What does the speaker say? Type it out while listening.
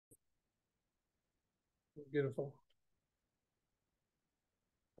Beautiful.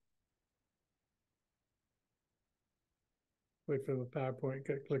 Wait for the PowerPoint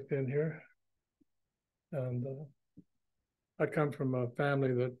to get clicked in here. And I come from a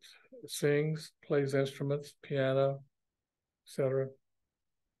family that sings, plays instruments, piano, etc.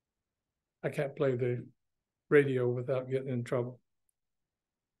 I can't play the radio without getting in trouble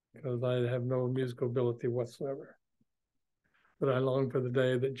because I have no musical ability whatsoever. But I long for the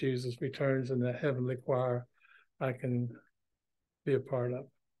day that Jesus returns in the heavenly choir I can be a part of.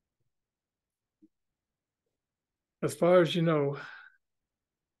 As far as you know,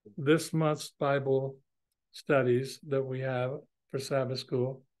 this month's Bible studies that we have for Sabbath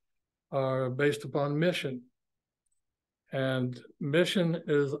school are based upon mission. And mission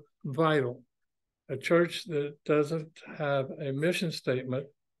is vital. A church that doesn't have a mission statement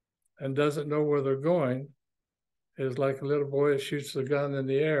and doesn't know where they're going is like a little boy who shoots the gun in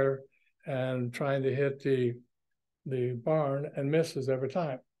the air and trying to hit the barn and misses every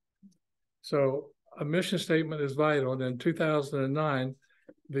time. So a mission statement is vital. And in 2009,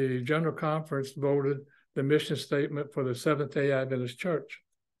 the General Conference voted the mission statement for the Seventh-day Adventist Church.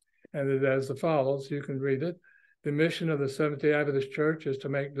 And it is as follows, you can read it. The mission of the Seventh-day Adventist Church is to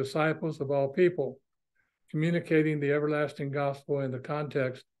make disciples of all people, communicating the everlasting gospel in the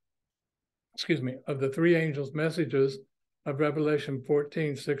context, of the three angels' messages of Revelation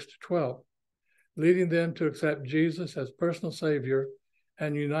 14, 6-12, leading them to accept Jesus as personal Savior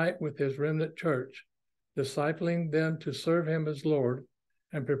and unite with his remnant church, discipling them to serve him as Lord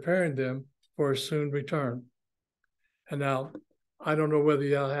and preparing them for his soon return. And now, I don't know whether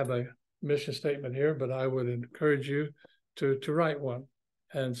y'all have a mission statement here, but I would encourage you to write one,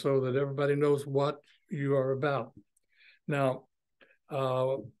 and so that everybody knows what you are about. Now,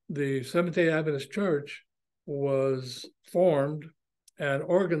 the Seventh-day Adventist Church was formed and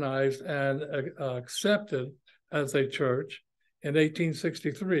organized and accepted as a church in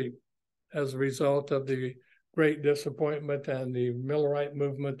 1863 as a result of the Great Disappointment and the Millerite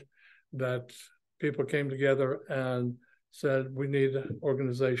movement, that people came together and said, we need an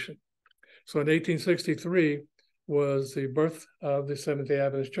organization. So in 1863 was the birth of the Seventh-day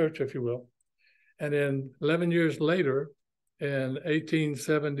Adventist Church, if you will. And then 11 years later, in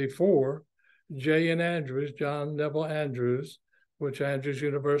 1874, John Neville Andrews, which Andrews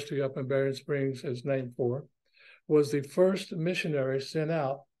University up in Berrien Springs is named for, was the first missionary sent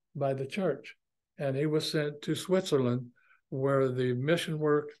out by the church. And he was sent to Switzerland, where the mission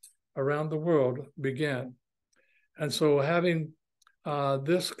work around the world began. And so having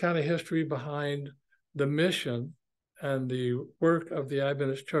this kind of history behind the mission and the work of the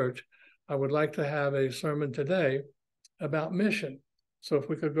Adventist Church, I would like to have a sermon today about mission. So if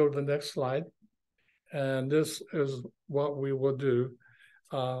we could go to the next slide. And this is what we will do.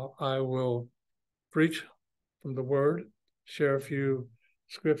 I will preach from the Word, share a few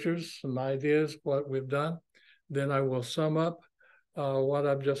scriptures, some ideas, what we've done. Then I will sum up what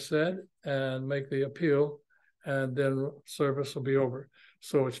I've just said and make the appeal, and then service will be over.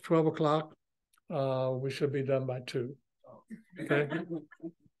 So it's 12 o'clock. We should be done by 2. Okay?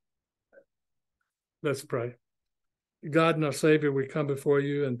 Let's pray. God and our Savior, we come before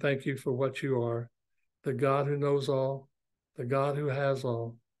you and thank you for what you are, the God who knows all, the God who has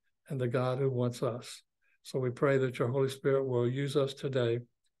all, and the God who wants us. So we pray that your Holy Spirit will use us today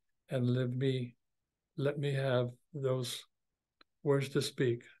and let me have those words to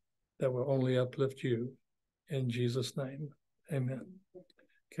speak that will only uplift you. In Jesus' name, amen.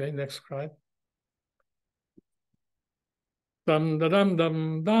 Okay, next slide. Dum, da, dum,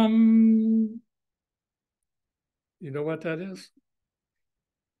 dum, dum. You know what that is?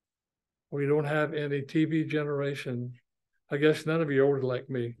 We don't have any TV generation. I guess none of you are older like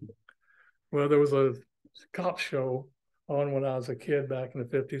me. Well, there was a cop show on when I was a kid back in the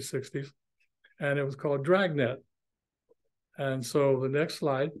 50s, 60s, and it was called Dragnet. And so the next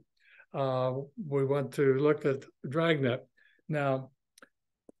slide, we want to look at Dragnet. Now,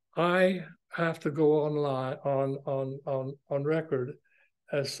 I have to go online on record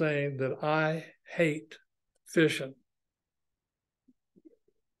as saying that I hate fishing.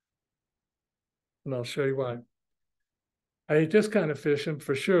 And I'll show you why. I hate this kind of fishing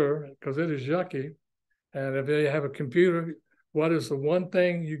for sure, because it is yucky. And if you have a computer, what is the one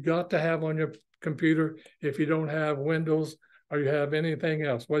thing you got to have on your computer if you don't have Windows or you have anything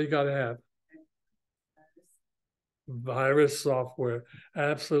else? What do you got to have? Virus software,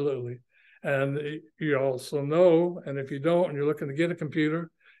 absolutely. And you also know, and if you don't, and you're looking to get a computer,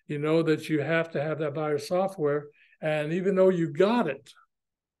 you know that you have to have that virus software. And even though you got it,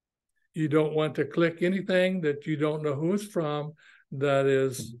 you don't want to click anything that you don't know who it's from that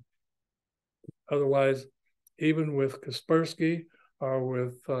is Otherwise, even with Kaspersky or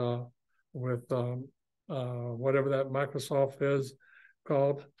with whatever that Microsoft is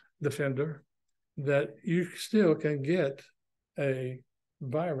called, Defender, that you still can get a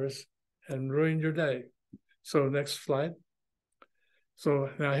virus and ruin your day. So next slide. So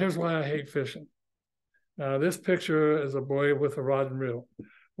now here's why I hate fishing. Now this picture is a boy with a rod and reel.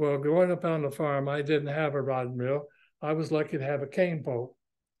 Well, growing up on the farm, I didn't have a rod and reel. I was lucky to have a cane pole,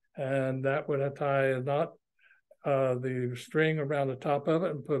 and that would tie a knot, the string around the top of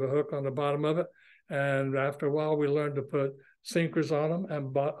it and put a hook on the bottom of it. And after a while, we learned to put sinkers on them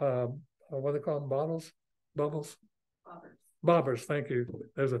and what do they call them? Bubbles? Bobbers. Thank you.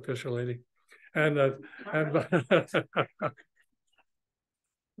 There's a fisher lady. And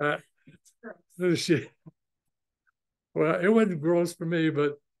well, it wasn't gross for me,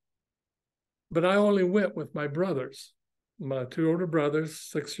 but I only went with my brothers, my two older brothers,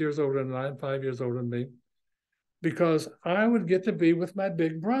 6 years older than I, 5 years older than me, because I would get to be with my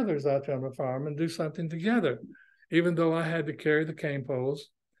big brothers out there on the farm and do something together, even though I had to carry the cane poles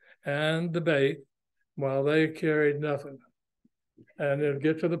and the bait while they carried nothing. And they'd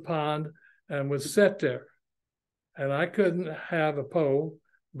get to the pond and would sit there. And I couldn't have a pole,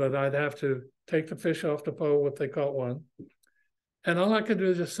 but I'd have to take the fish off the pole if they caught one. And all I could do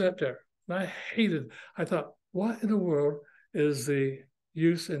is just sit there. And I hated it. I thought, what in the world is the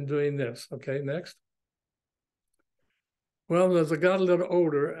use in doing this? Okay, next. Well, as I got a little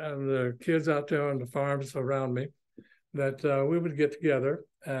older and the kids out there on the farms around me, that we would get together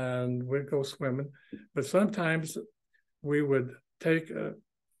and we'd go swimming. But sometimes we would take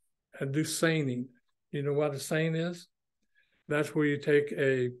and do seining. You know what a seine is? That's where you take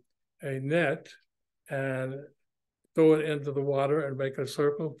a net and throw it into the water and make a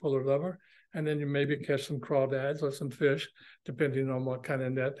circle, pull it over, and then you maybe catch some crawdads or some fish, depending on what kind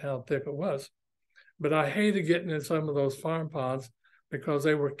of net, how thick it was. But I hated getting in some of those farm ponds because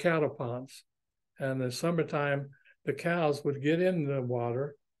they were cattle ponds. And in the summertime, the cows would get in the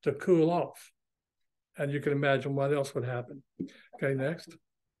water to cool off. And you can imagine what else would happen. Okay, next.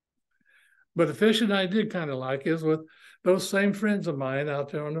 But the fishing I did kind of like is with those same friends of mine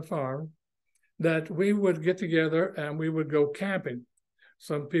out there on the farm, that we would get together and we would go camping.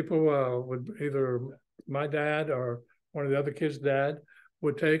 Some people would either my dad or one of the other kids' dad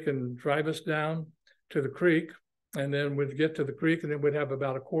would take and drive us down to the creek, and then we'd get to the creek, and then we'd have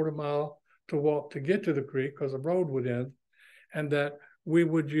about a quarter mile to walk to get to the creek because the road would end, and that we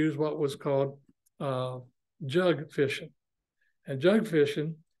would use what was called jug fishing. And jug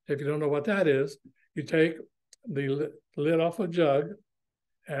fishing, if you don't know what that is, you take the lid off a jug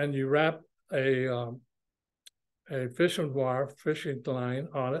and you wrap a fishing wire, fishing line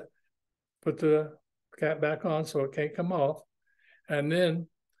on it, put the cap back on so it can't come off, and then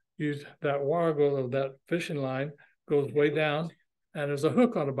use that wire, that fishing line goes way down, and there's a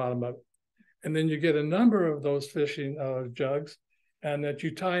hook on the bottom of it. And then you get a number of those fishing jugs, and that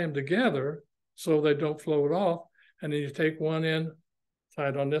you tie them together so they don't float off. And then you take one end, tie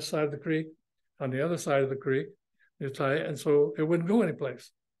it on this side of the creek, on the other side of the creek, you tie it, and so it wouldn't go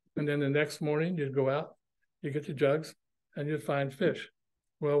anyplace. And then the next morning you'd go out, you get the jugs, and you'd find fish.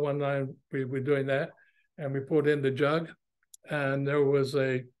 Well, one night we were doing that, and we pulled in the jug, and there was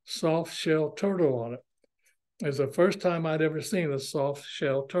a soft shell turtle on it. It was the first time I'd ever seen a soft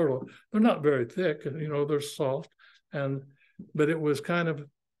shell turtle. They're not very thick, you know, they're soft, but it was kind of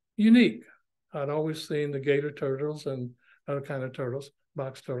unique. I'd always seen the gator turtles and other kind of turtles,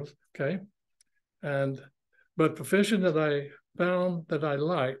 box turtles, okay? But the fishing that I found that I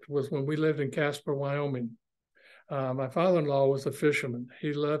liked was when we lived in Casper, Wyoming. My father-in-law was a fisherman.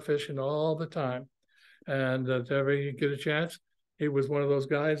 He loved fishing all the time. And if ever he get a chance, he was one of those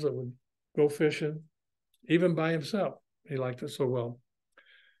guys that would go fishing, even by himself. He liked it so well.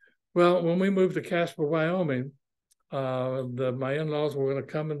 Well, when we moved to Casper, Wyoming, my in-laws were going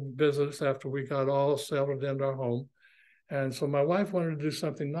to come and visit us after we got all settled into our home. And so my wife wanted to do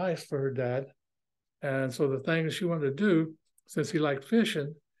something nice for her dad. And so the thing she wanted to do, since he liked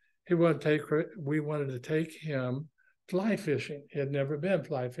fishing, we wanted to take him fly fishing. He had never been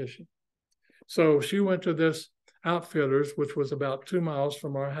fly fishing. So she went to this outfitters, which was about 2 miles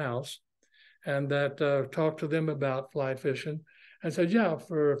from our house, and that talked to them about fly fishing and said, yeah,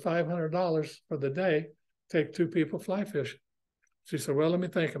 for $500 for the day, take 2 people fly fishing. She said, well, let me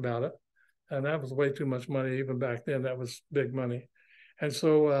think about it. And that was way too much money. Even back then, that was big money. And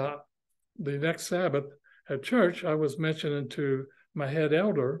so the next Sabbath at church, I was mentioning to my head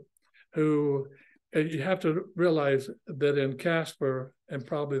elder, who you have to realize that in Casper and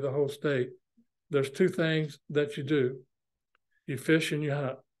probably the whole state, there's 2 things that you do. You fish and you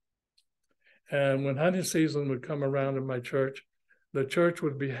hunt. And when hunting season would come around in my church, the church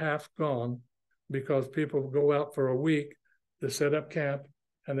would be half gone because people would go out for a week to set up camp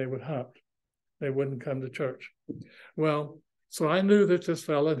and they would hunt. They wouldn't come to church. Well, so I knew that this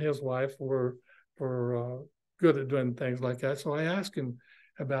fella and his wife were good at doing things like that. So I asked him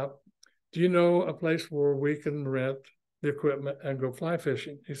about, do you know a place where we can rent the equipment and go fly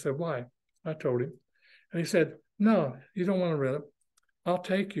fishing? He said, why? I told him. And he said, no, you don't want to rent it. I'll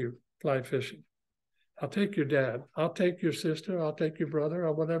take you fly fishing. I'll take your dad. I'll take your sister. I'll take your brother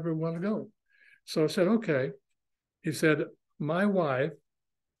or whatever you want to go. So I said, okay. He said, my wife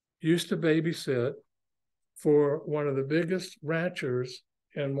used to babysit for one of the biggest ranchers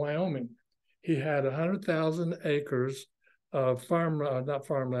in Wyoming. He had 100,000 acres of not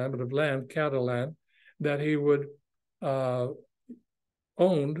farmland, but of land, cattle land, that he would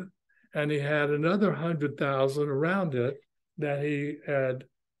owned, and he had another 100,000 around it that he had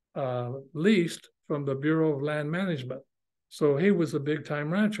leased from the Bureau of Land Management. So he was a big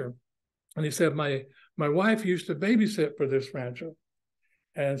time rancher. And he said, my wife used to babysit for this rancher.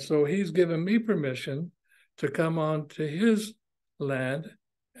 And so he's given me permission to come on to his land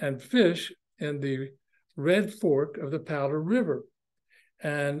and fish in the Red Fork of the Powder River.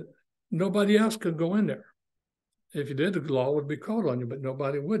 And nobody else could go in there. If you did, the law would be called on you, but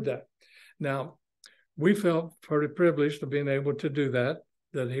nobody would that. Now, we felt pretty privileged of being able to do that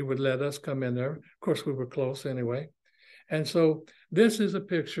he would let us come in there. Of course, we were close anyway. And so this is a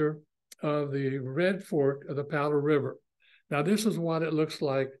picture of the Red Fork of the Powder River. Now, this is what it looks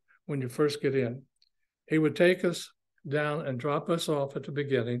like when you first get in. He would take us down and drop us off at the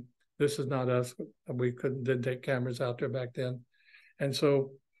beginning. This is not us. We didn't take cameras out there back then. And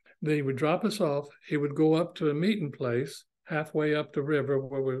so he would drop us off. He would go up to a meeting place halfway up the river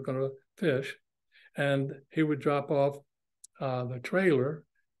where we were going to fish. And he would drop off the trailer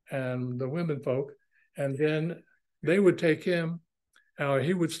and the women folk. And then they would take him, or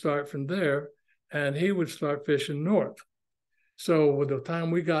he would start from there, and he would start fishing north. So by the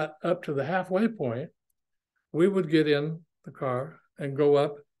time we got up to the halfway point, we would get in the car and go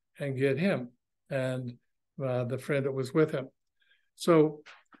up and get him and the friend that was with him. So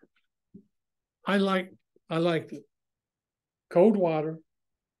I liked it. Cold water.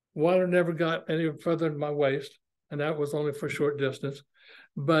 Water never got any further than my waist, and that was only for a short distance.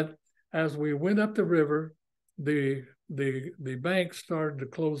 But as we went up the river, the banks started to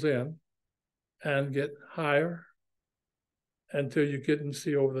close in and get higher until you couldn't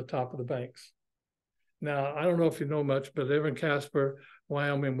see over the top of the banks. Now, I don't know if you know much, but there in Casper,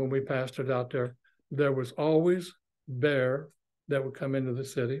 Wyoming, when we pastored out there, there was always bear that would come into the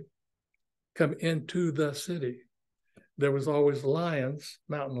city. There was always lions,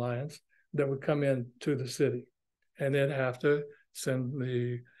 mountain lions, that would come into the city. And they'd have to send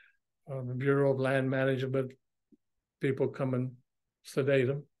the Bureau of Land Management people come and sedate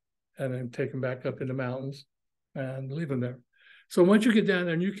them and then take them back up in the mountains and leave them there. So once you get down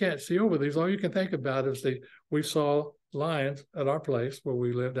there and you can't see over these, all you can think about is we saw lions at our place where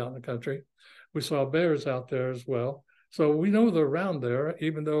we lived out in the country. We saw bears out there as well. So we know they're around there,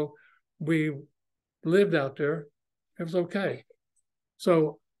 even though we lived out there, it was okay.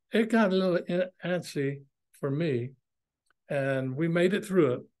 So it got a little antsy for me, and we made it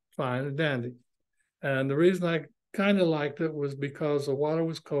through it fine and dandy. And the reason I kind of liked it was because the water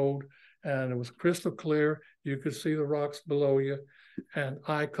was cold and it was crystal clear. You could see the rocks below you. And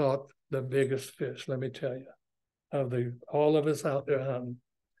I caught the biggest fish, let me tell you. Of all of us out there hunting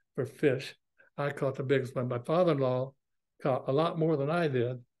for fish, I caught the biggest one. My father-in-law caught a lot more than I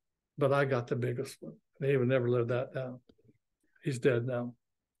did, but I got the biggest one. He would never live that down. He's dead now.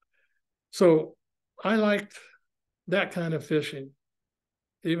 So I liked that kind of fishing,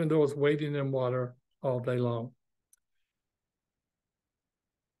 even though it's wading in water all day long.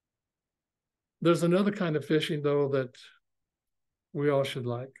 There's another kind of fishing, though, that we all should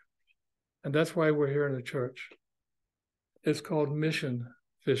like. And that's why we're here in the church. It's called mission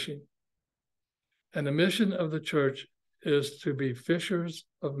fishing. And the mission of the church is to be fishers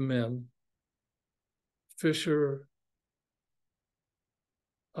of men, fisher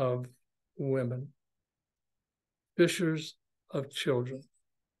of women, fishers of children.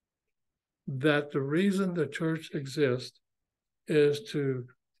 That the reason the church exists is to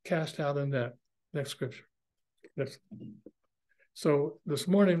cast out a net. Next scripture. Next. So this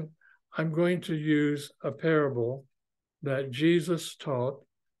morning, I'm going to use a parable that Jesus taught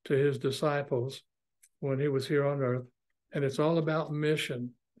to his disciples when he was here on earth. And it's all about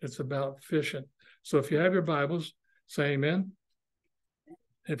mission. It's about fishing. So if you have your Bibles, say amen.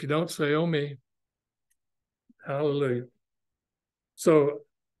 If you don't, say, oh me. Hallelujah. So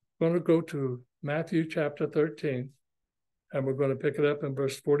going to go to Matthew chapter 13, and we're going to pick it up in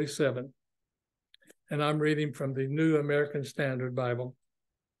verse 47. And I'm reading from the New American Standard Bible.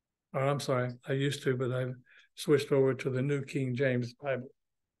 Or I'm sorry, I used to, but I've switched over to the New King James Bible.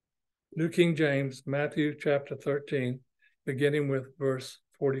 New King James, Matthew chapter 13, beginning with verse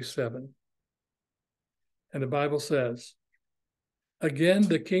 47. And the Bible says, "Again,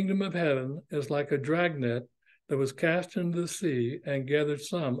 the kingdom of heaven is like a dragnet that was cast into the sea and gathered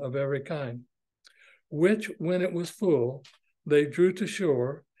some of every kind, which, when it was full, they drew to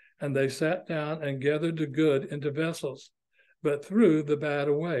shore, and they sat down and gathered the good into vessels, but threw the bad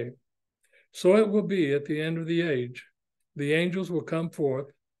away. So it will be at the end of the age. The angels will come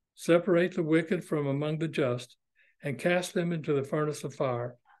forth, separate the wicked from among the just, and cast them into the furnace of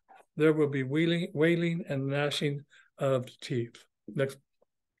fire. There will be wailing and gnashing of teeth." Next.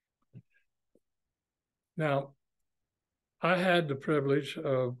 Now, I had the privilege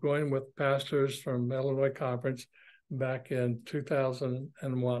of going with pastors from Illinois Conference back in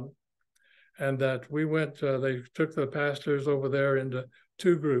 2001. And that we went, they took the pastors over there into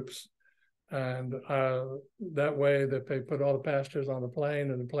two groups. And that way that they put all the pastors on the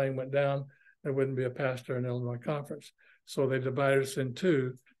plane, and the plane went down, there wouldn't be a pastor in Illinois Conference. So they divided us in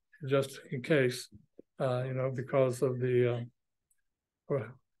two, just in case, because of the...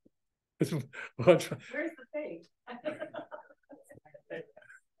 Where's the page?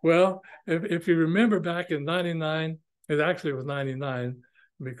 Well, if you remember back in 99, it actually was 99,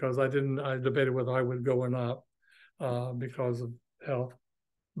 because I debated whether I would go or not because of health.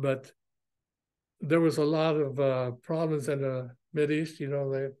 But there was a lot of problems in the Mideast.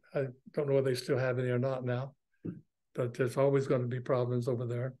 I don't know whether they still have any or not now, but there's always going to be problems over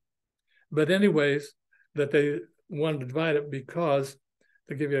there. But anyways, that they wanted to divide it because,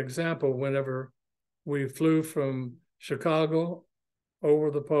 to give you an example, whenever we flew from Chicago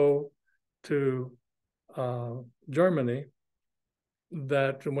over the pole to Germany,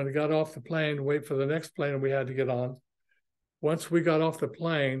 that when we got off the plane, wait for the next plane we had to get on. Once we got off the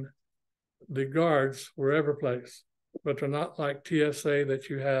plane, the guards were every place, but they're not like TSA that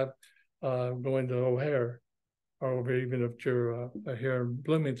you have going to O'Hare, or even if you're here in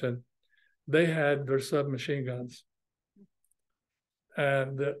Bloomington. They had their submachine guns.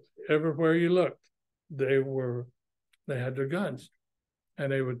 And everywhere you looked, they had their guns.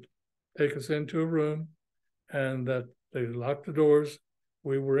 And they would take us into a room, and that they locked the doors.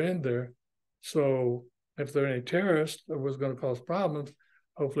 We were in there. So if there are any terrorists that was going to cause problems,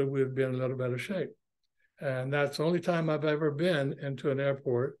 hopefully we'd be in a little better shape. And that's the only time I've ever been into an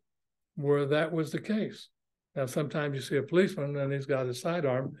airport where that was the case. Now, sometimes you see a policeman and he's got his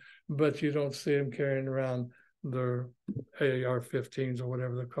sidearm, but you don't see him carrying around their AR-15s or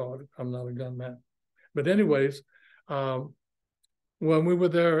whatever they're called. I'm not a gunman. But anyways, when we were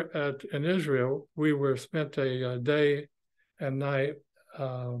there in Israel, we spent a day and night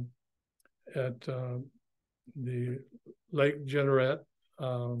at the Lake Gennesaret,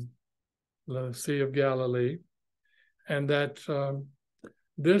 the Sea of Galilee, and that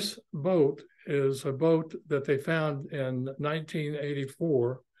this boat is a boat that they found in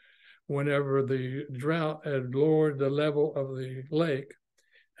 1984, whenever the drought had lowered the level of the lake,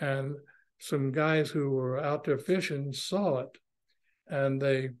 and some guys who were out there fishing saw it, and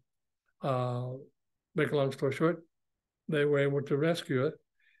they, make a long story short, they were able to rescue it.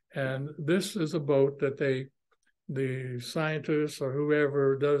 And this is a boat that the scientists or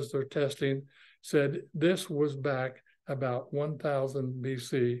whoever does their testing said this was back about 1000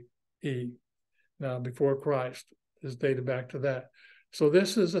 BCE. Now, before Christ is dated back to that. So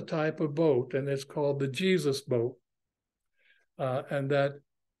this is a type of boat, and it's called the Jesus boat. And that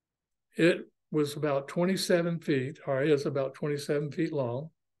it was about 27 feet, or is about 27 feet long,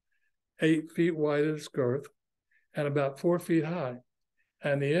 8 feet wide at its girth, and about 4 feet high.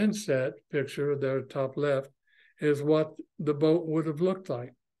 And the inset picture there, top left, is what the boat would have looked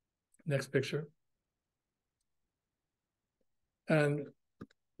like. Next picture. And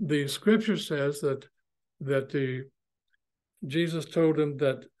the scripture says that Jesus told him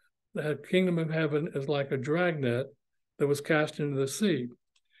that the kingdom of heaven is like a dragnet that was cast into the sea.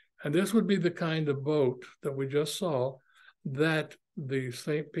 And this would be the kind of boat that we just saw that the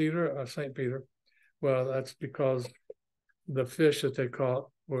St. Peter, well, that's because the fish that they caught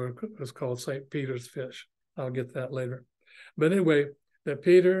was called St. Peter's fish. I'll get that later. But anyway, that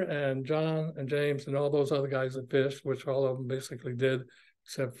Peter and John and James and all those other guys that fished, which all of them basically did,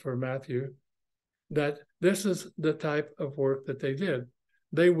 except for Matthew, that this is the type of work that they did.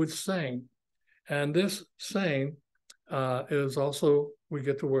 They would sing. And this saying is also, we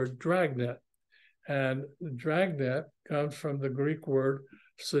get the word dragnet. And dragnet comes from the Greek word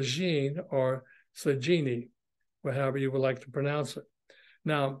Sajine or Sajini, or however you would like to pronounce it.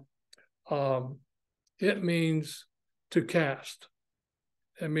 Now, it means to cast.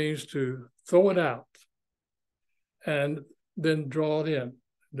 It means to throw it out and then draw it in.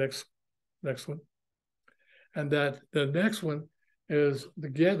 Next one. And that the next one is the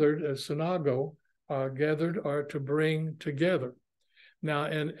gathered, as synago, gathered are to bring together. Now,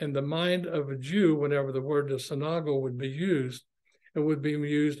 in the mind of a Jew, whenever the word synago would be used, it would be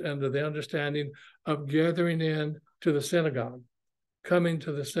used under the understanding of gathering in to the synagogue, coming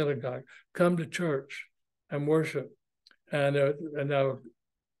to the synagogue, come to church and worship. And now,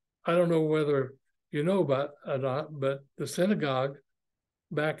 I don't know whether you know about it or not, but the synagogue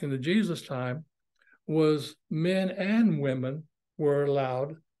back in the Jesus time was men and women were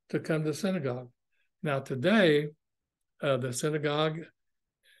allowed to come to synagogue. Now today, the synagogue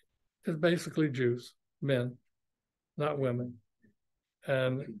is basically Jews, men, not women.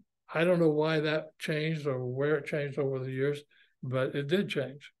 And I don't know why that changed or where it changed over the years, but it did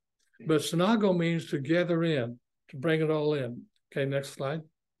change. But synago means to gather in, to bring it all in. Okay, next slide.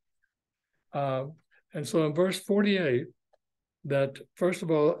 And so in verse 48, that first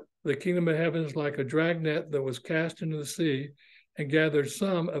of all, the kingdom of heaven is like a dragnet that was cast into the sea and gathered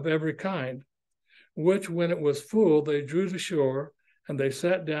some of every kind, which when it was full, they drew to shore, and they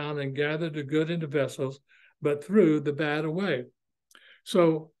sat down and gathered the good into vessels, but threw the bad away.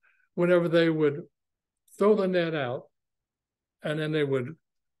 So whenever they would throw the net out, and then they would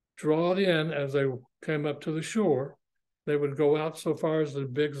draw it in as they came up to the shore, they would go out so far as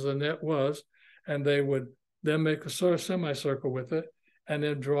big as the net was, and they would then make a sort of semicircle with it, and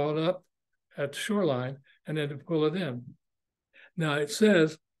then draw it up at the shoreline, and then pull it in. Now it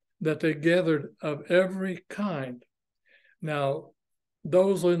says that they gathered of every kind. Now,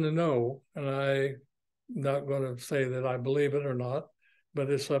 those in the know, and I'm not going to say that I believe it or not, but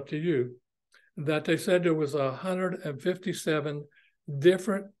it's up to you, that they said there was 157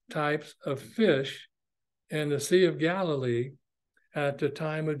 different types of fish in the Sea of Galilee at the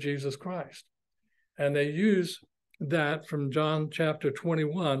time of Jesus Christ. And they use that from John chapter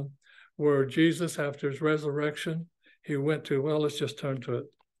 21, where Jesus, after his resurrection, he went to, well, let's just turn to it.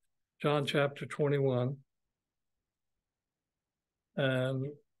 John chapter 21. And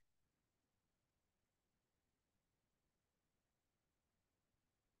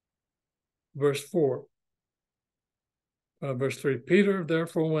verse 4. Verse 3, Peter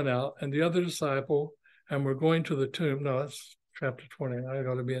therefore went out, and the other disciple, and were going to the tomb. No, that's chapter 20. I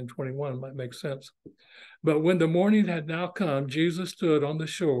got to be in 21. It might make sense. But when the morning had now come, Jesus stood on the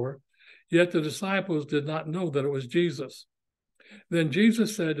shore, yet the disciples did not know that it was Jesus. Then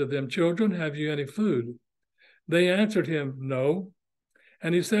Jesus said to them, Children, have you any food? They answered him, No.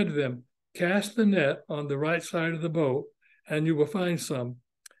 And he said to them, Cast the net on the right side of the boat, and you will find some.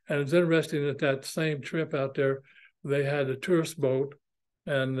 And it's interesting that that same trip out there, they had a tourist boat,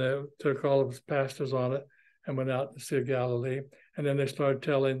 and took all of his pastors on it and went out to the Sea of Galilee. And then they started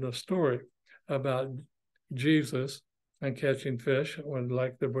telling the story about Jesus and catching fish,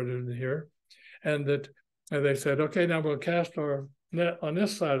 like they were doing here. And they said, okay, now we'll cast our net on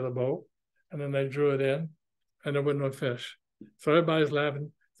this side of the boat. And then they drew it in, and there was no fish. So everybody's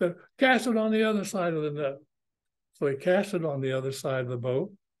laughing. Said, cast it on the other side of the net. So he cast it on the other side of the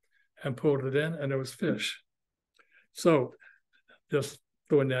boat and pulled it in, and there was fish. So just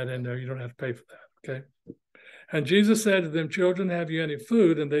throwing that in there, you don't have to pay for that, okay? And Jesus said to them, Children, have you any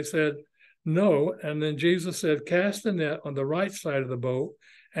food? And they said, No. And then Jesus said, Cast the net on the right side of the boat,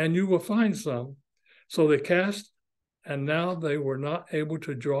 and you will find some. So they cast, and now they were not able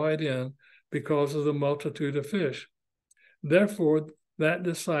to draw it in because of the multitude of fish. Therefore, that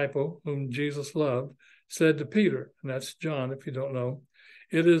disciple whom Jesus loved said to Peter, and that's John, if you don't know,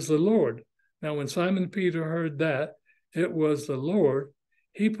 It is the Lord. Now, when Simon Peter heard that it was the Lord,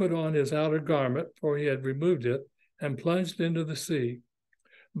 he put on his outer garment, for he had removed it, and plunged into the sea.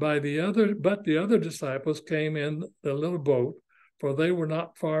 But the other disciples came in the little boat, for they were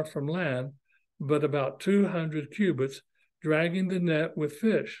not far from land, but about 200 cubits, dragging the net with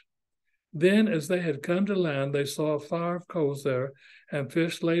fish. Then, as they had come to land, they saw a fire of coals there, and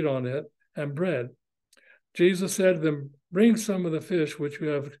fish laid on it, and bread. Jesus said to them, Bring some of the fish which you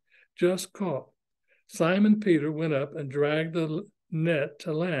have just caught. Simon Peter went up and dragged the net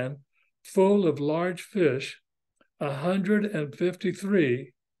to land, full of large fish,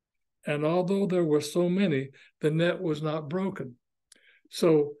 153. And although there were so many, the net was not broken.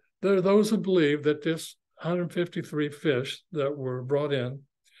 So there are those who believe that this 153 fish that were brought in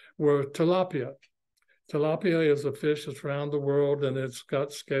were tilapia. Tilapia is a fish that's around the world, and it's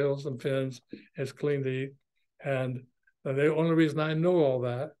got scales and fins. It's clean to eat. And And the only reason I know all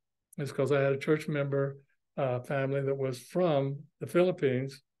that is because I had a church member family that was from the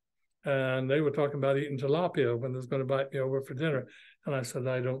Philippines, and they were talking about eating tilapia when they was going to invite me over for dinner. And I said,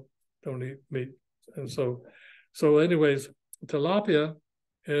 I don't eat meat. And so anyways, tilapia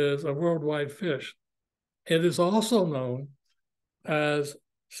is a worldwide fish. It is also known as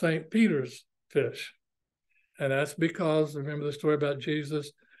St. Peter's fish. And that's because, remember the story about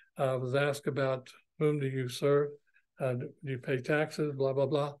Jesus was asked about whom do you serve? Do you pay taxes? Blah, blah,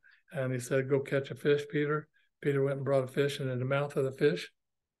 blah. And he said, go catch a fish, Peter. Peter went and brought a fish, and in the mouth of the fish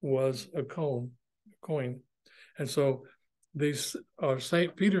was a coin. And so these are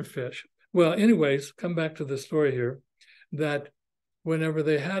St. Peter fish. Well, anyways, come back to the story here, that whenever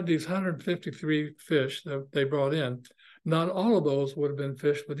they had these 153 fish that they brought in, not all of those would have been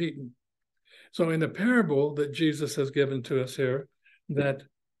fish with eaten. So in the parable that Jesus has given to us here, that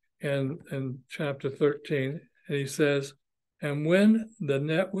in chapter 13, and he says, and when the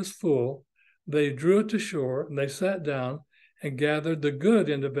net was full, they drew it to shore, and they sat down and gathered the good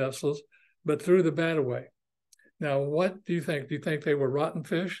into vessels, but threw the bad away. Now, what do you think? Do you think they were rotten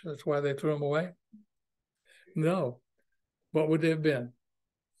fish? That's why they threw them away? No. What would they have been?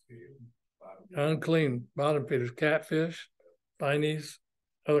 Unclean bottom feeders, catfish, spinies,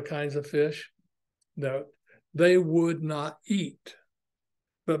 other kinds of fish that they would not eat.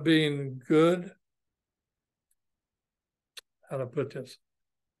 But being good, how to put this?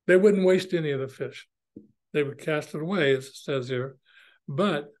 They wouldn't waste any of the fish. They would cast it away, as it says here,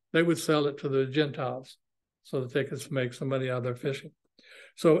 but they would sell it to the Gentiles so that they could make some money out of their fishing.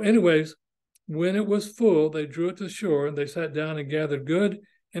 So anyways, when it was full, they drew it to shore, and they sat down and gathered good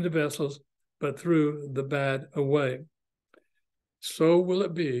into vessels, but threw the bad away. So will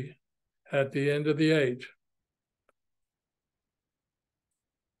it be at the end of the age.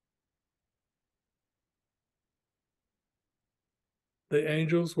 The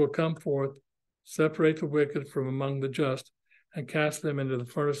angels will come forth, separate the wicked from among the just, and cast them into the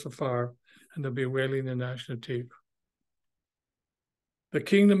furnace of fire, and there'll be wailing and gnashing of teeth. The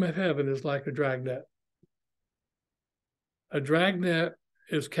kingdom of heaven is like a dragnet. A dragnet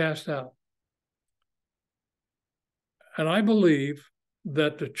is cast out. And I believe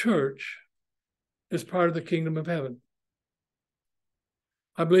that the church is part of the kingdom of heaven.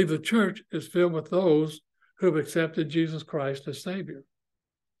 I believe the church is filled with those who have accepted Jesus Christ as Savior.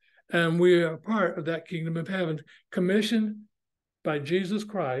 And we are part of that kingdom of heaven, commissioned by Jesus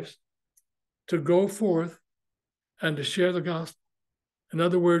Christ to go forth and to share the gospel. In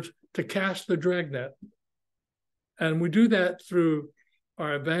other words, to cast the dragnet. And we do that through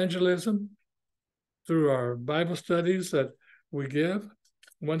our evangelism, through our Bible studies that we give.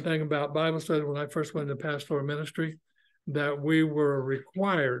 One thing about Bible study, when I first went into pastoral ministry, that we were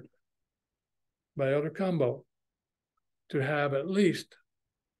required by Elder Cumbo to have at least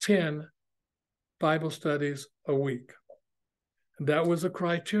 10 Bible studies a week. And that was a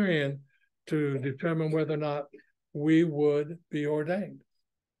criterion to determine whether or not we would be ordained,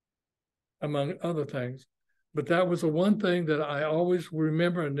 among other things. But that was the one thing that I always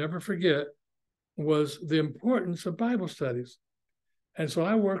remember and never forget, was the importance of Bible studies. And so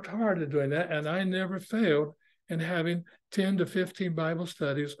I worked hard at doing that, and I never failed in having 10 to 15 Bible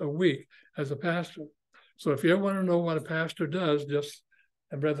studies a week as a pastor. So if you ever want to know what a pastor does, just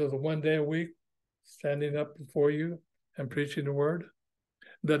rather than one day a week, standing up before you and preaching the word,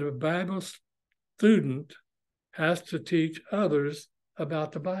 that a Bible student has to teach others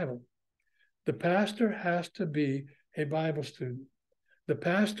about the Bible. The pastor has to be a Bible student. The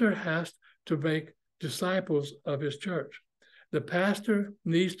pastor has to make disciples of his church. The pastor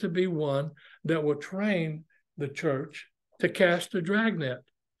needs to be one that will train the church to cast a dragnet,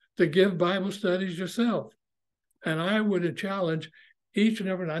 to give Bible studies yourself. And I would challenge each and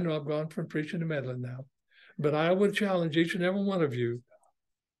every, and I know I've gone from preaching to meddling now, but I would challenge each and every one of you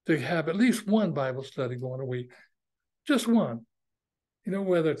to have at least one Bible study going a week. Just one. You know,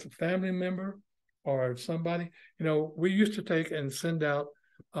 whether it's a family member or somebody, you know, we used to take and send out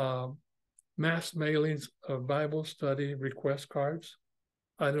mass mailings of Bible study request cards.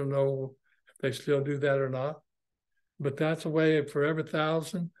 I don't know if they still do that or not, but that's a way for every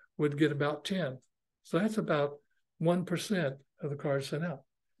 1,000 would get about 10. So that's about 1% of the cards sent out.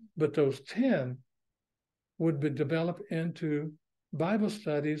 But those 10 would be developed into Bible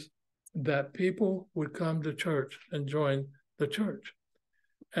studies that people would come to church and join the church.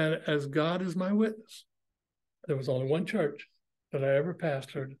 And as God is my witness, there was only one church that I ever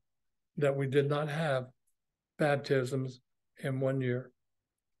pastored that we did not have baptisms in 1 year.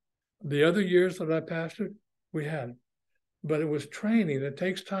 The other years that I pastored, we had. But it was training. It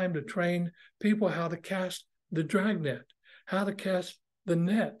takes time to train people how to cast the dragnet, how to cast the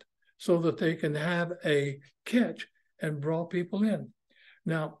net so that they can have a catch and draw people in.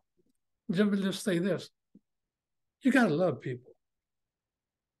 Now, let me just say this. You got to love people.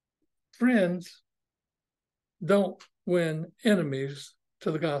 Friends don't win enemies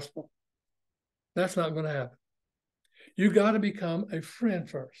to the gospel. That's not going to happen. You got to become a friend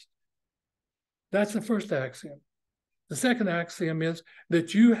first. That's the first axiom. The second axiom is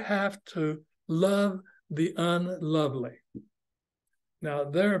that you have to love the unlovely. Now,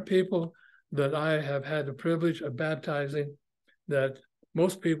 there are people that I have had the privilege of baptizing that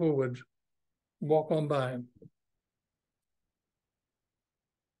most people would walk on by them.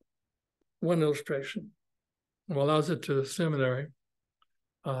 One illustration. While I was at the seminary,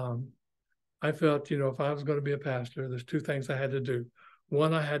 I felt, if I was going to be a pastor, there's two things I had to do.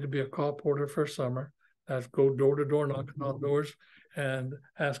 One, I had to be a call porter for a summer. That's go door to door, knocking on doors and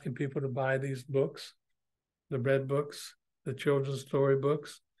asking people to buy these books, the bread books, the children's story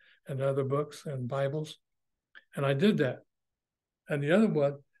books, and other books and Bibles. And I did that. And the other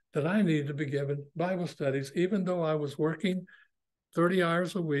one, that I needed to be given Bible studies, even though I was working 30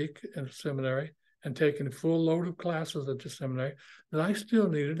 hours a week in the seminary and taking a full load of classes at the seminary, that I still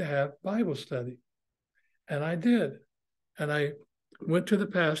needed to have Bible study. And I did. And I went to the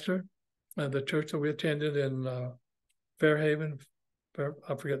pastor of the church that we attended in Fairhaven.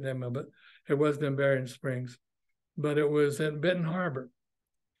 I forget the name of it. It wasn't in Berrien Springs, but it was in Benton Harbor.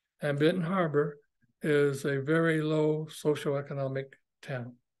 And Benton Harbor is a very low socioeconomic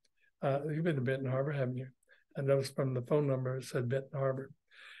town. You've been to Benton Harbor, haven't you? I noticed from the phone number it said Benton Harbor.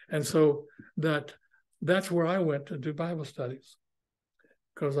 And so that's where I went to do Bible studies.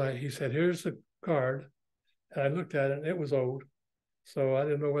 Because he said, here's the card. And I looked at it and it was old. So I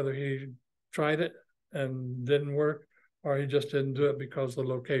didn't know whether he tried it and didn't work or he just didn't do it because of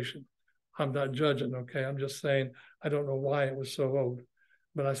the location. I'm not judging, okay? I'm just saying I don't know why it was so old.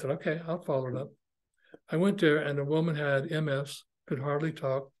 But I said, okay, I'll follow it up. I went there and the woman had MS, could hardly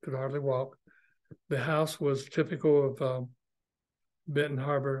talk, could hardly walk. The house was typical of Benton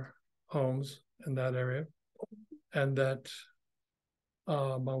Harbor homes in that area. And that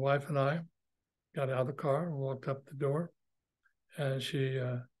my wife and I got out of the car and walked up the door. And she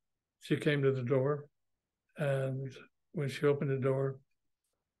came to the door. And when she opened the door,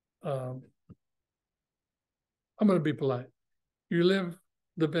 I'm going to be polite. You live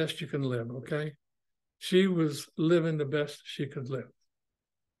the best you can live, okay? She was living the best she could live.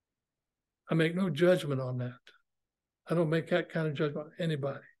 I make no judgment on that. I don't make that kind of judgment on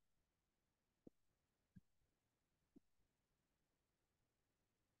anybody.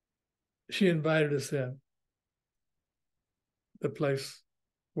 She invited us in. The place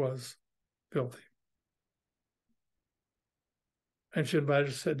was filthy. And she invited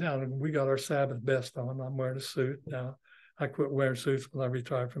us to sit down, and we got our Sabbath best on. I'm wearing a suit now. I quit wearing suits when I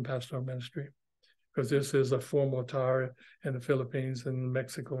retired from pastoral ministry because this is a formal attire in the Philippines and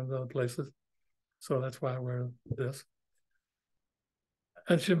Mexico and other places. So that's why I wear this.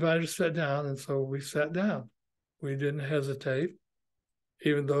 And she invited us to sit down, and so we sat down. We didn't hesitate,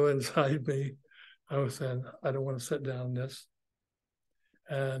 even though inside me, I was saying, I don't want to sit down in this.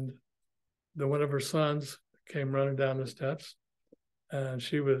 And one of her sons came running down the steps, and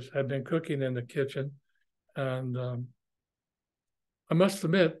she had been cooking in the kitchen. And I must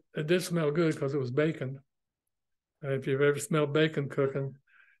admit, it did smell good because it was bacon. And if you've ever smelled bacon cooking,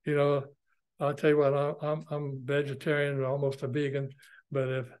 I'll tell you what, I'm vegetarian and almost a vegan, but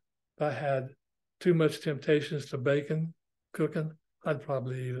if I had too much temptations to bacon cooking, I'd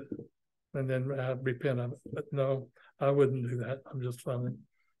probably eat it and then I'd repent of it. But no, I wouldn't do that. I'm just funny.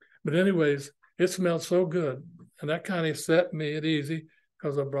 But anyways, it smelled so good. And that kind of set me at ease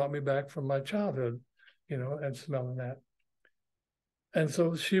because it brought me back from my childhood, and smelling that. And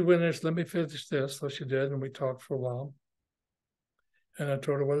so she went and said, let me finish this. So she did, and we talked for a while. And I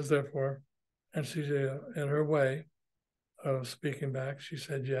told her what is there for. And she, in her way of speaking back, she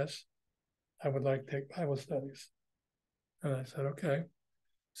said, yes, I would like to take Bible studies. And I said, okay.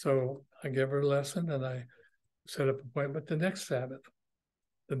 So I gave her a lesson and I set up an appointment the next Sabbath.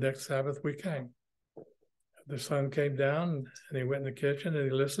 The next Sabbath we came. The son came down and he went in the kitchen and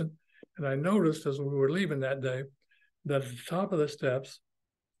he listened. And I noticed as we were leaving that day that at the top of the steps,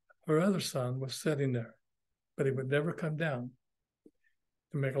 her other son was sitting there, but he would never come down.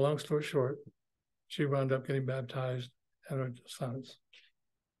 To make a long story short, she wound up getting baptized and her sons.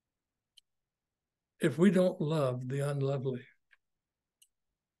 If we don't love the unlovely,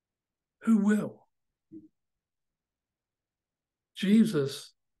 who will?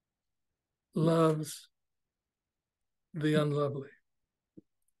 Jesus loves the unlovely.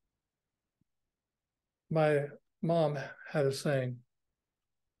 My mom had a saying,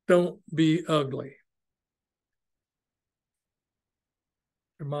 don't be ugly.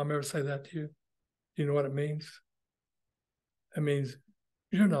 Your mom ever say that to you? Do you know what it means? It means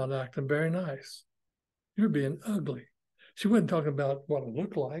you're not acting very nice. You're being ugly. She wasn't talking about what I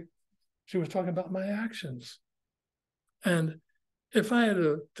looked like. She was talking about my actions. And if I had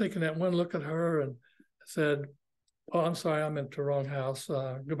taken that one look at her and said, oh, I'm sorry, I'm into the wrong house,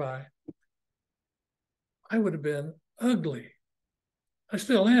 goodbye, I would have been ugly. I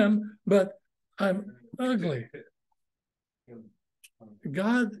still am, but I'm ugly.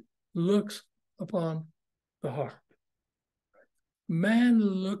 God looks upon the heart. Man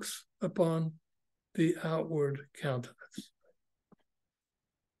looks upon the outward countenance.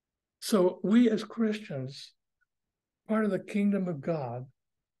 So we as Christians, part of the kingdom of God,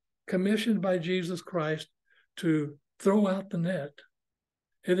 commissioned by Jesus Christ to throw out the net,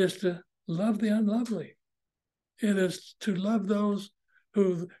 it is to love the unlovely. It is to love those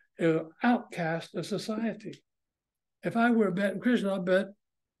who outcast of society. If I were a betting Christian, I'll bet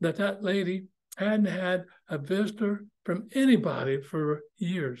that lady hadn't had a visitor from anybody for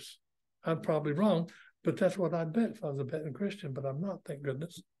years. I'm probably wrong, but that's what I'd bet if I was a betting Christian, but I'm not, thank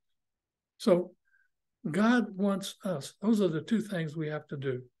goodness. So God wants us. Those are the two things we have to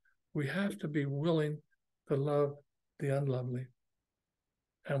do. We have to be willing to love the unlovely,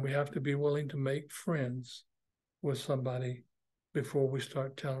 and we have to be willing to make friends with somebody before we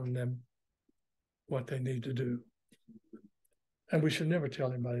start telling them what they need to do. And we should never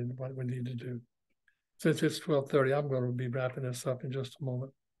tell anybody what we need to do. Since it's 12:30, I'm going to be wrapping this up in just a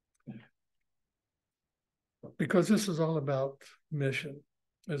moment. Because this is all about mission.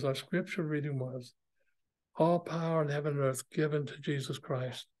 As our scripture reading was, all power in heaven and earth given to Jesus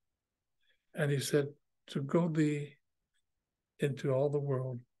Christ. And he said, to go thee into all the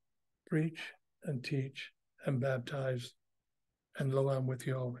world, preach and teach and baptize, and lo, I'm with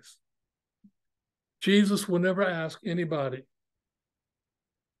you always. Jesus will never ask anybody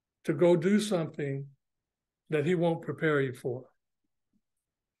to go do something that he won't prepare you for.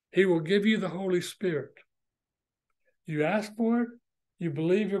 He will give you the Holy Spirit. You ask for it, you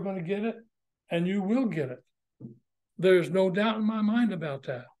believe you're going to get it, and you will get it. There's no doubt in my mind about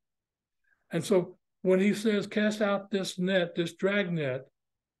that. And so when he says, cast out this net, this dragnet,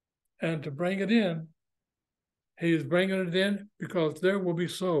 and to bring it in, he is bringing it in because there will be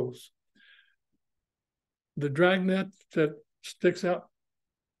souls. The dragnet that sticks out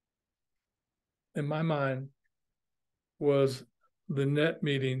in my mind was the net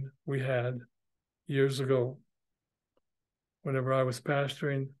meeting we had years ago whenever I was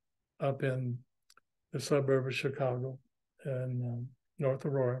pastoring up in the suburb of Chicago and North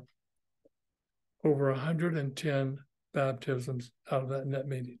Aurora. Over 110 baptisms out of that net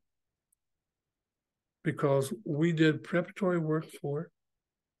meeting because we did preparatory work for it.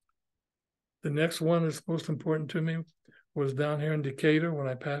 The next one that's most important to me was down here in Decatur when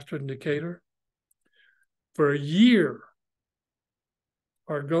I pastored in Decatur. For a year,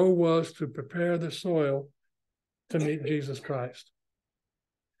 our goal was to prepare the soil to meet Jesus Christ.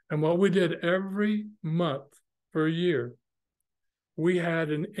 And what we did every month for a year, we had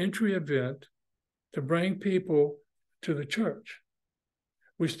an entry event to bring people to the church.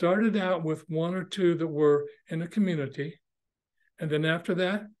 We started out with one or two that were in the community. And then after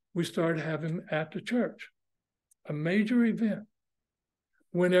that, we started having at the church, a major event.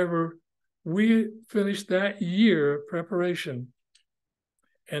 Whenever we finished that year of preparation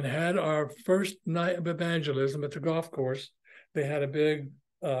and had our first night of evangelism at the golf course, they had a big,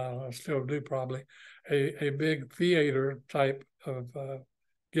 still do probably, a big theater type of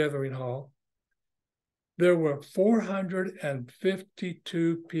gathering hall. There were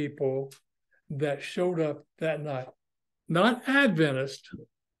 452 people that showed up that night. Not Adventist.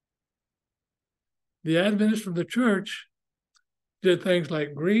 The Adventists from the church did things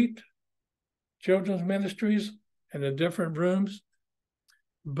like greet, children's ministries, in the different rooms,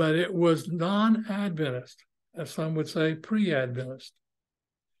 but it was non-Adventist, as some would say, pre-Adventist.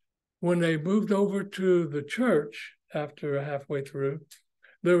 When they moved over to the church after halfway through,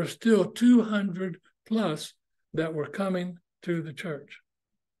 there were still 200 plus that were coming to the church.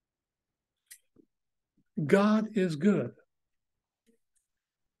 God is good.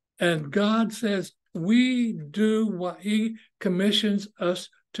 And God says we do what he commissions us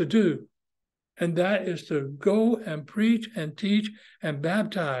to do. And that is to go and preach and teach and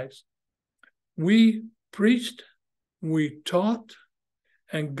baptize. We preached, we taught,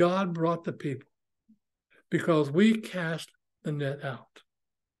 and God brought the people because we cast the net out.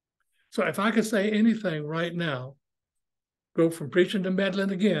 So if I could say anything right now, go from preaching to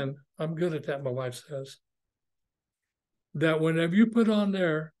meddling again, I'm good at that, my wife says. That whenever you put on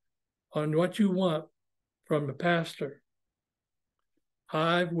there on what you want from the pastor,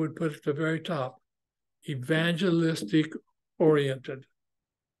 I would put at the very top, evangelistic oriented.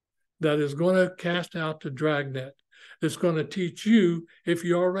 That is going to cast out the Dragnet. It's going to teach you, if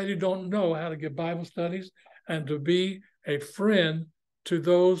you already don't know how to give Bible studies, and to be a friend to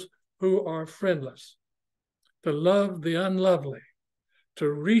those who are friendless, to love the unlovely, to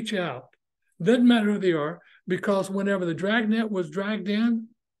reach out. Doesn't matter who they are, because whenever the Dragnet was dragged in,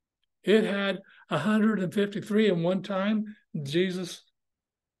 it had 153. And one time, Jesus,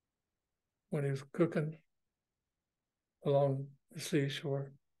 when he was cooking along the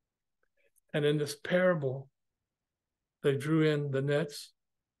seashore, and in this parable, they drew in the nets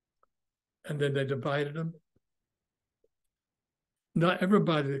and then they divided them. Not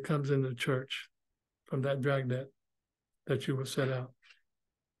everybody that comes into the church from that dragnet that you will set out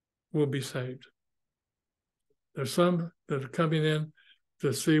will be saved. There's some that are coming in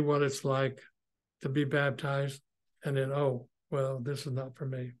to see what it's like to be baptized, and then, oh, well, this is not for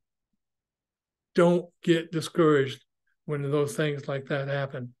me. Don't get discouraged when those things like that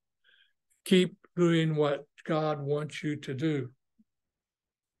happen. Keep doing what God wants you to do.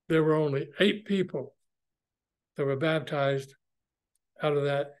 There were only 8 people that were baptized out of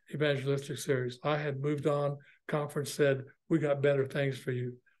that evangelistic series. I had moved on. Conference said, we got better things for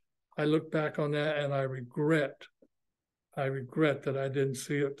you. I look back on that and I regret that I didn't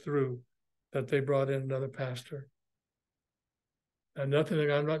see it through, that they brought in another pastor. And nothing,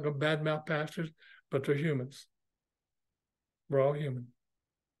 I'm not going to badmouth pastors, but they're humans. We're all human.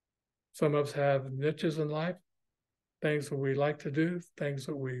 Some of us have niches in life, things that we like to do, things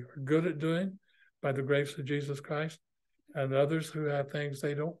that we are good at doing by the grace of Jesus Christ, and others who have things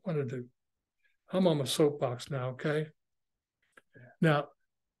they don't want to do. I'm on my soapbox now, okay? Now,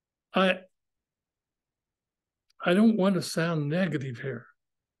 I don't want to sound negative here,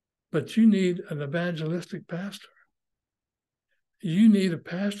 but you need an evangelistic pastor. You need a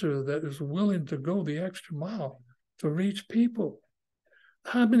pastor that is willing to go the extra mile to reach people.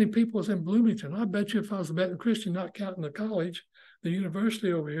 How many people is in Bloomington? I bet you if I was a Benton Christian, not counting the college, the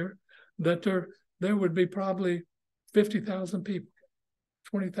university over here, that there would be probably 50,000 people,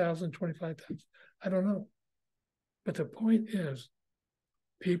 20,000, 25,000. I don't know. But the point is,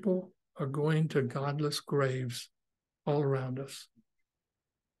 people are going to godless graves all around us.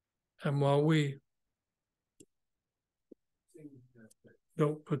 And while we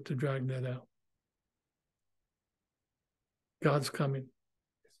don't put the dragnet out, God's coming.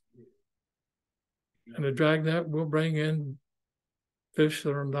 And the dragnet will bring in fish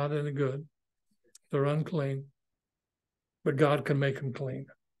that are not any good. They're unclean. But God can make them clean.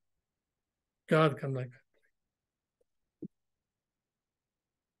 God can make them clean.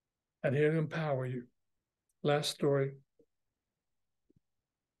 And He'll empower you. Last story.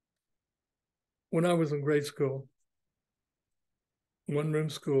 When I was in grade school, one-room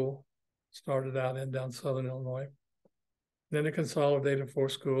school, started out in down Southern Illinois. Then it consolidated 4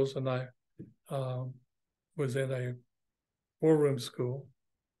 schools, and I was in a 4-room school,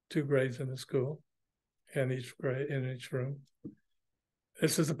 2 grades in the school, and each grade in each room.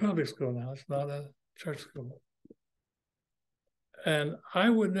 This is a public school now; it's not a church school. And I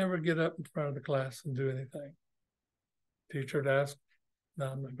would never get up in front of the class and do anything. Teacher would ask, "No,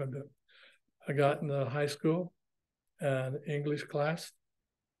 I'm not going to do it." I got in the high school, and English class,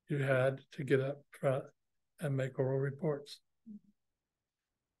 you had to get up front and make oral reports.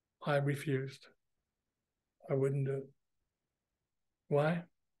 I refused. I wouldn't do it. Why?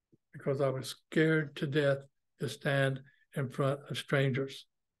 Because I was scared to death to stand in front of strangers.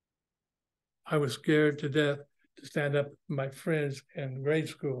 I was scared to death to stand up with my friends in grade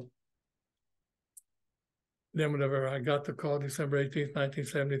school. Then whenever I got the call December 18th,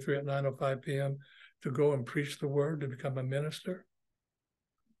 1973 at 9:05 p.m. to go and preach the word, to become a minister,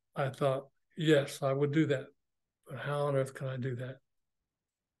 I thought, yes, I would do that. But how on earth can I do that?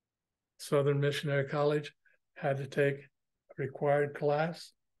 Southern Missionary College had to take a required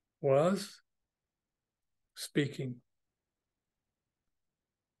class, was speaking.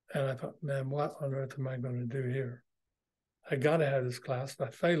 And I thought, man, what on earth am I going to do here? I got to have this class. If I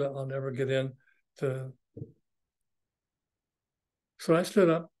fail it, I'll never get in to. So I stood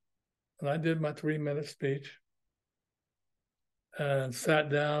up and I did my 3-minute speech and sat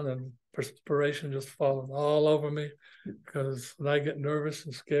down, and perspiration just falling all over me, because when I get nervous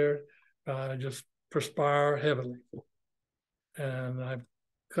and scared, I just perspire heavily. And I've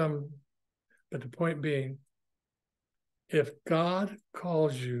come, but the point being, if God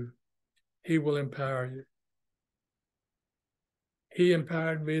calls you, He will empower you. He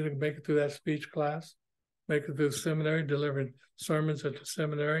empowered me to make it through that speech class, make it through the seminary, delivering sermons at the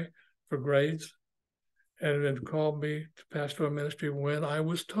seminary for grades, and then called me to pastoral ministry when I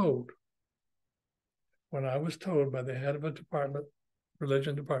was told by the head of a department,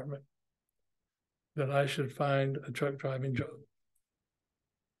 religion department, that I should find a truck driving job.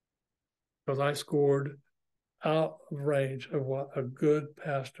 Because I scored out of range of what a good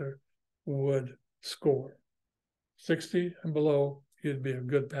pastor would score. 60 and below, you'd be a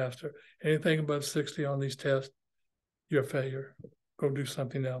good pastor. Anything above 60 on these tests, you're a failure. Go do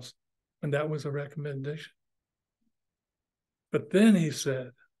something else. And that was a recommendation. But then he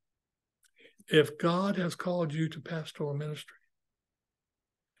said, if God has called you to pastoral ministry,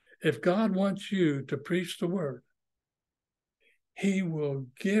 if God wants you to preach the word, he will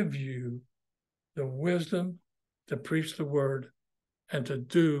give you the wisdom to preach the word and to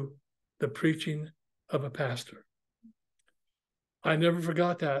do the preaching of a pastor. I never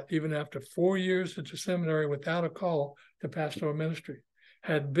forgot that, even after 4 years at the seminary without a call to pastoral ministry.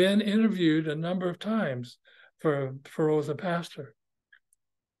 Had been interviewed a number of times for as a pastor.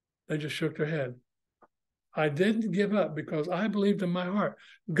 They just shook their head. I didn't give up because I believed in my heart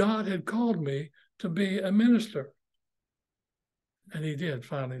God had called me to be a minister. And he did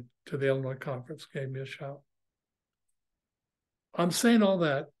finally, to the Illinois conference, gave me a shout. I'm saying all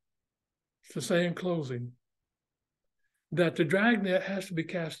that to say in closing that the dragnet has to be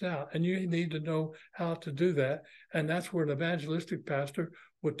cast out, and you need to know how to do that. And that's where an evangelistic pastor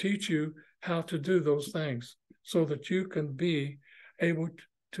will teach you how to do those things so that you can be able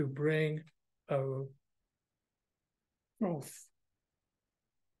to bring growth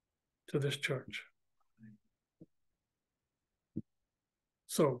to this church.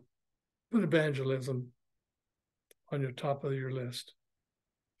 So put evangelism on your top of your list.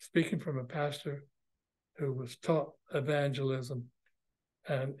 Speaking from a pastor who was taught evangelism,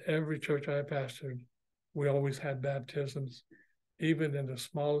 and every church I pastored, we always had baptisms. Even in the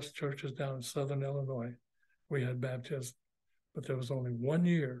smallest churches down in Southern Illinois, we had baptism. But there was only 1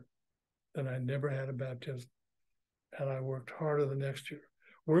 year that I never had a baptism. And I worked harder the next year.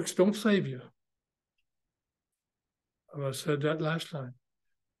 Works don't save you. I said that last time.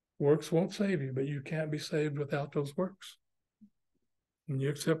 Works won't save you, but you can't be saved without those works. When you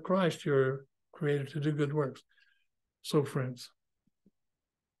accept Christ, you're created to do good works. So, friends,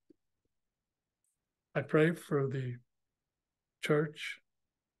 I pray for the church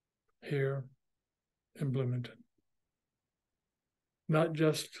here in Bloomington. Not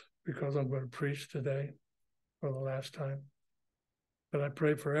just because I'm going to preach today for the last time, but I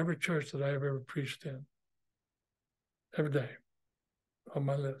pray for every church that I have ever preached in, every day on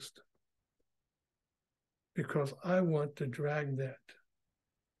my list. Because I want the Dragnet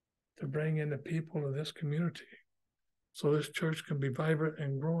to bring in the people of this community so this church can be vibrant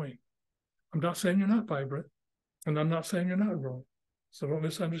and growing. I'm not saying you're not vibrant, and I'm not saying you're not growing, so don't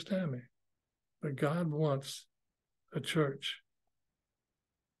misunderstand me. But God wants a church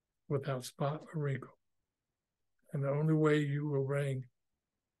without spot or wrinkle. And the only way you will bring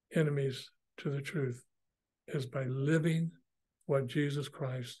enemies to the truth is by living what Jesus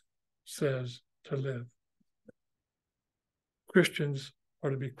Christ says to live. Christians are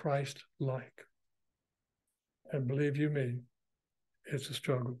to be Christ-like. And believe you me, it's a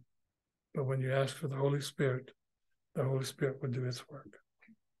struggle. But when you ask for the Holy Spirit will do its work.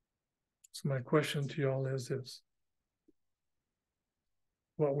 So my question to y'all is this.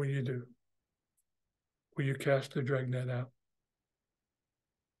 What will you do? Will you cast the dragnet out?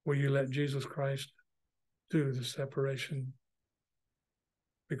 Will you let Jesus Christ do the separation?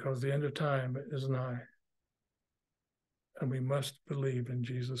 Because the end of time is nigh. And we must believe in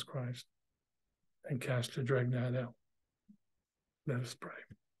Jesus Christ and cast the dragnet out. Let us pray.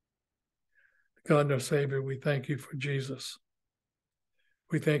 God, our Savior, we thank you for Jesus.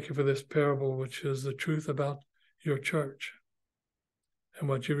 We thank you for this parable, which is the truth about your church and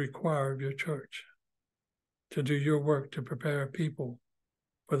what you require of your church to do your work to prepare people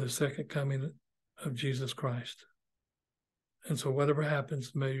for the second coming of Jesus Christ. And so whatever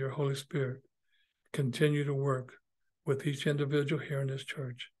happens, may your Holy Spirit continue to work with each individual here in this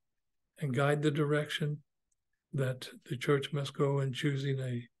church and guide the direction that the church must go in choosing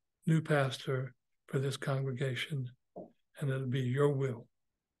a new pastor for this congregation, and it'll be your will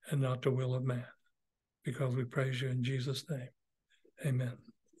and not the will of man, because we praise you in Jesus' name. Amen.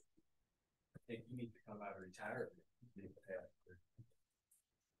 I think you need to come out of retirement.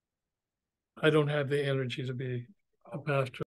 I don't have the energy to be a pastor.